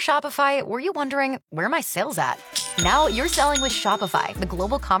Shopify, were you wondering, where are my sales at? Now you're selling with Shopify, the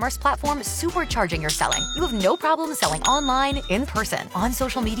global commerce platform supercharging your selling. You have no problem selling online, in person, on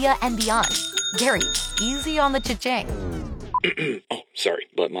social media, and beyond. Gary, easy on the cha-ching. Oh, sorry,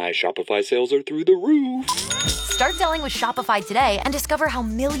 but my Shopify sales are through the roof. Start selling with Shopify today and discover how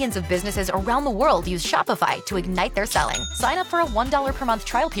millions of businesses around the world use Shopify to ignite their selling. Sign up for a $1 per month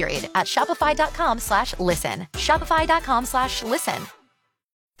trial period at shopify.com/listen. Shopify.com/listen.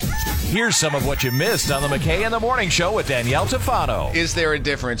 Here's some of what you missed on the McKay in the Morning Show with Danielle Tafano. Is there a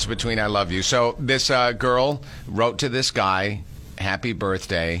difference between I love you? So this girl wrote to this guy, happy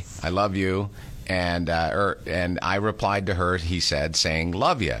birthday, I love you. And I replied to her, he said, saying,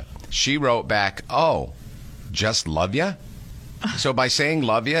 love ya. She wrote back, oh, just love ya? So by saying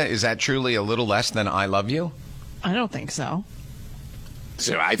love ya, is that truly a little less than I love you? I don't think so.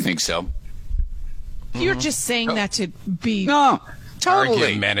 So I think so. You're just saying that to be... No, totally.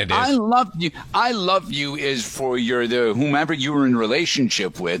 Argumentative. I love you. I love you is for whomever you were in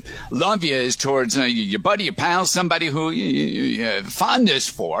relationship with. Love you is towards your buddy, your pal, somebody who you fondness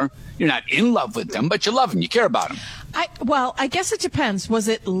for. You're not in love with them, but you love them. You care about them. I guess it depends. Was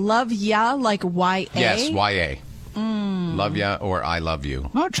it love ya, like Y-A? Yes, Y-A. Love ya or I love you.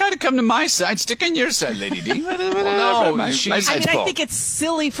 Well, try to come to my side. Stick on your side, Lady D. No, I think it's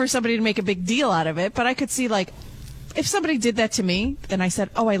silly for somebody to make a big deal out of it, but I could see, like, if somebody did that to me and I said,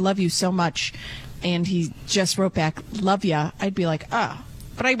 oh, I love you so much, and he just wrote back, love ya, I'd be like, ah.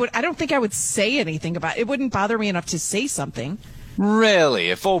 But I don't think I would say anything about it. It wouldn't bother me enough to say something. Really?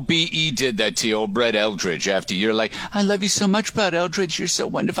 If old B.E. did that to you, old Brett Eldridge, after you're like, I love you so much, Brett Eldridge, you're so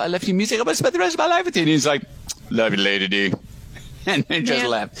wonderful, I love your music, I'm going to spend the rest of my life with you. And he's like, love you, Lady D. And then just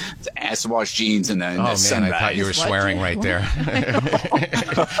left. Ass wash jeans and the sunrise. I thought you were swearing right there.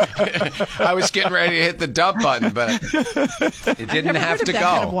 I was getting ready to hit the dump button, but it didn't have to go.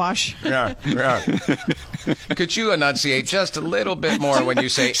 Kind of wash. Yeah. Could you enunciate just a little bit more when you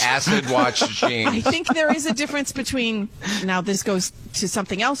say acid wash jeans? I think there is a difference between, now this goes to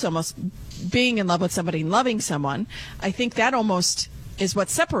something else almost, being in love with somebody and loving someone. I think that almost is what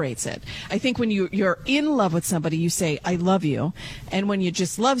separates it. I think when you're in love with somebody, you say, I love you. And when you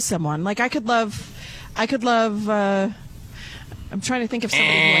just love someone, like I could love, I'm trying to think of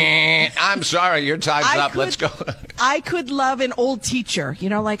somebody I'm sorry, your time's up. Let's go. I could love an old teacher,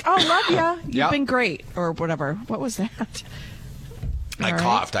 like, oh, love ya. You've been great, or whatever. What was that? I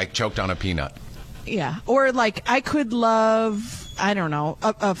coughed. I choked on a peanut. Yeah. Or like I could love, I don't know,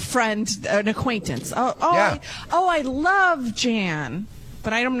 a friend, an acquaintance. I love Jan,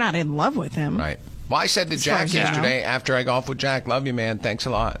 but I'm not in love with him. Right. Well, I said to Jack yesterday after I golfed with Jack, love you, man. Thanks a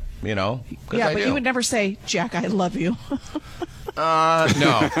lot. Yeah, but you would never say, Jack, I love you.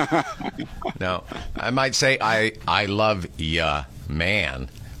 No. No. I might say I love ya, man,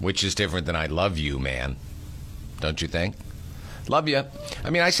 which is different than I love you, man. Don't you think? Love you. I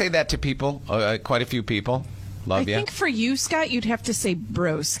mean, I say that to people, quite a few people. Love you. I think for you, Scott, you'd have to say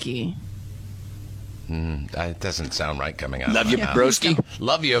broski. It doesn't sound right coming out. Love you, broski.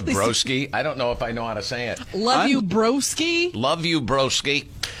 Love you, broski. I don't know if I know how to say it. Love you, broski. Love you, broski.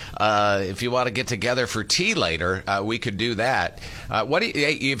 If you want to get together for tea later, we could do that.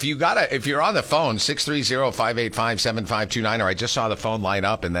 If you're on the phone, 630-585-7529, or I just saw the phone light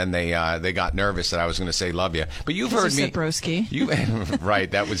up and then they got nervous that I was going to say love you. But you've heard me. Said broski. Right,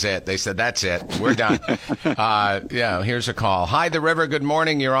 that was it. They said, that's it. We're done. Here's a call. Hi, The River. Good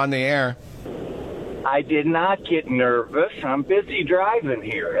morning. You're on the air. I did not get nervous. I'm busy driving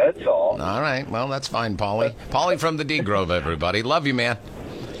here, that's all. All right. Well, that's fine, Paulie. Paulie from the D Grove, everybody. Love you, man.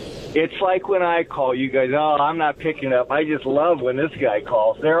 It's like when I call you guys, oh, I'm not picking up. I just love when this guy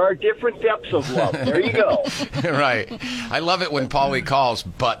calls. There are different depths of love. There you go. Right. I love it when Paulie calls,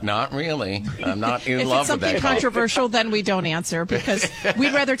 but not really. I'm not in love with that call. If it's something controversial, then we don't answer because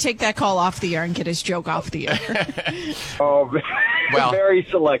we'd rather take that call off the air and get his joke off the air. Oh, very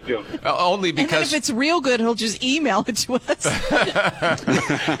selective. Only because... And then if it's real good, he'll just email it to us.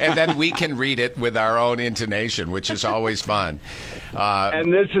 And then we can read it with our own intonation, which is always fun.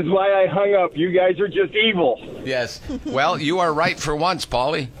 And this is why I hung up. You guys are just evil. Yes. Well, you are right for once,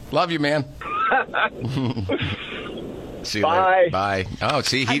 Paulie. Love you, man. See you Bye. later. Bye. Oh,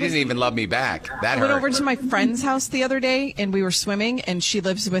 see, he didn't even love me back. That hurt. I went over to my friend's house the other day, and we were swimming, and she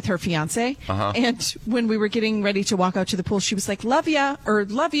lives with her fiance. And when we were getting ready to walk out to the pool, she was like, love ya, or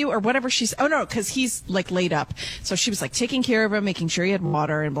love you, or whatever she's... Oh, no, because he's, like, laid up. So she was, like, taking care of him, making sure he had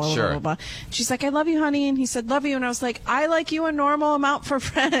water, and blah, blah, blah, blah. She's like, I love you, honey. And he said, love you. And I was like, I like you a normal amount for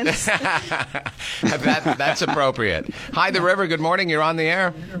friends. That's appropriate. Hi, The River. Good morning. You're on the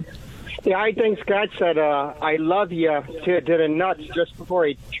air. Yeah, I think Scott said, I love you to the nuts just before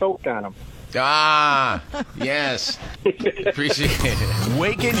he choked on him. Ah, yes. Appreciate it.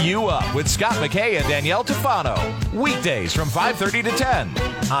 Waking you up with Scott McKay and Danielle Tufano. Weekdays from 5:30 to 10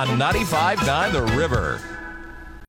 on 95.9 The River.